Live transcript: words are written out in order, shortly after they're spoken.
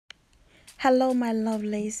Hello my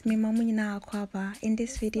lovelies, me Mamuina Akwaba. In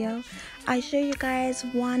this video, I show you guys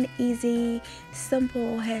one easy,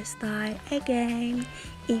 simple hairstyle. Again,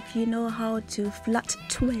 if you know how to flat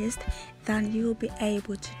twist, then you'll be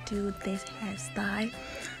able to do this hairstyle.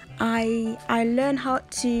 I learned how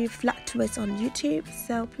to flat twist on YouTube,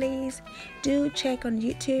 so please do check on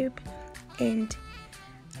YouTube and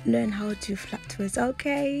learn how to flat twist.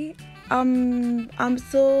 Okay, I'm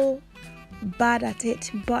so bad at it,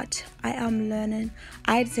 but I am learning.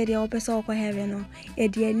 I'd say the opposite of heaven.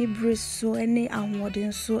 Any bruise so any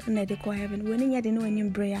unwarding so and the heaven. When you didn't know any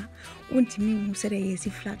brayer, won't me who said a easy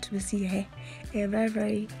flat to see her. A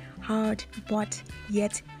very hard, but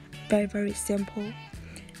yet very simple.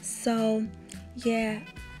 So yeah,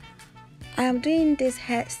 I am doing this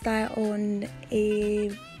hairstyle on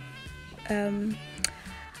a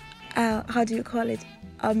how do you call it?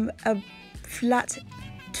 A flat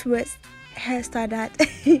twist hairstyle that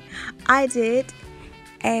I did,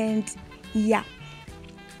 and yeah,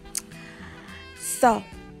 so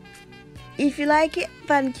if you like it,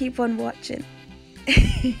 then keep on watching.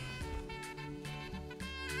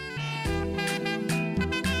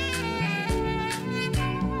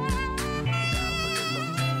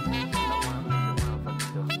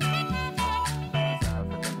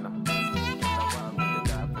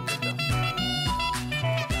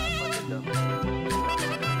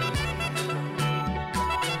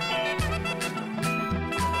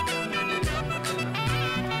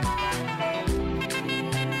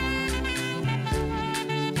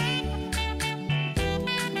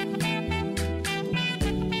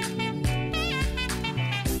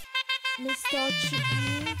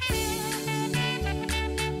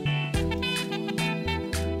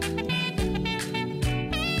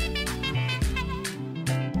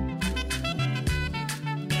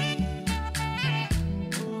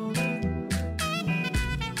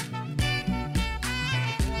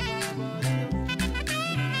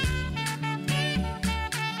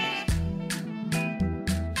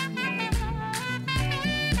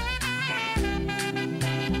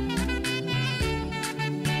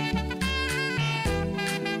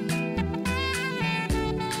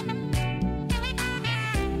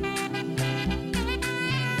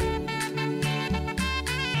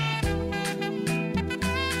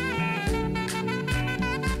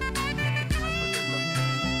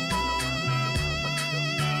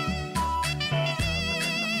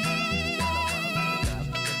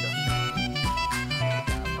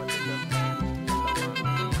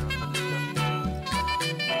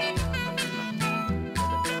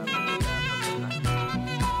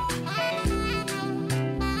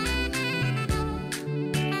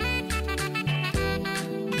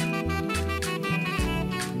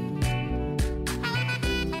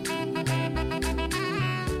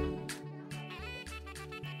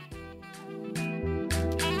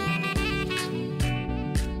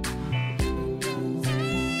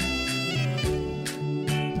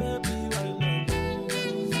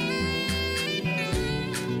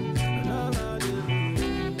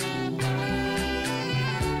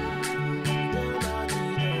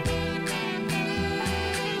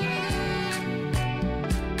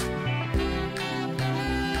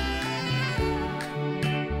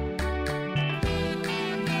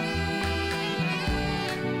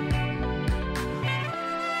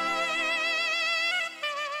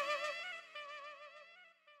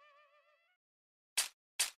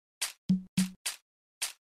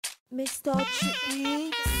 Mr.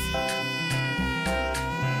 Treats.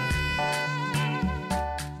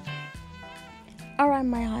 Alright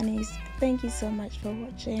my honeys, thank you so much for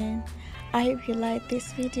watching. I hope you like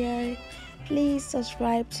this video. Please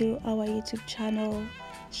subscribe to our YouTube channel,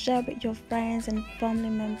 share with your friends and family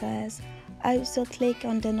members. Also click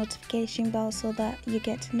on the notification bell so that you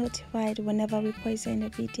get notified whenever we post a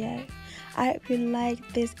video. I hope you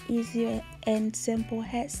like this easy and simple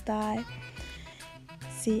hairstyle.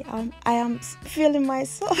 See, I am feeling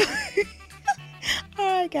myself.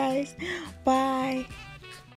 Alright guys, bye.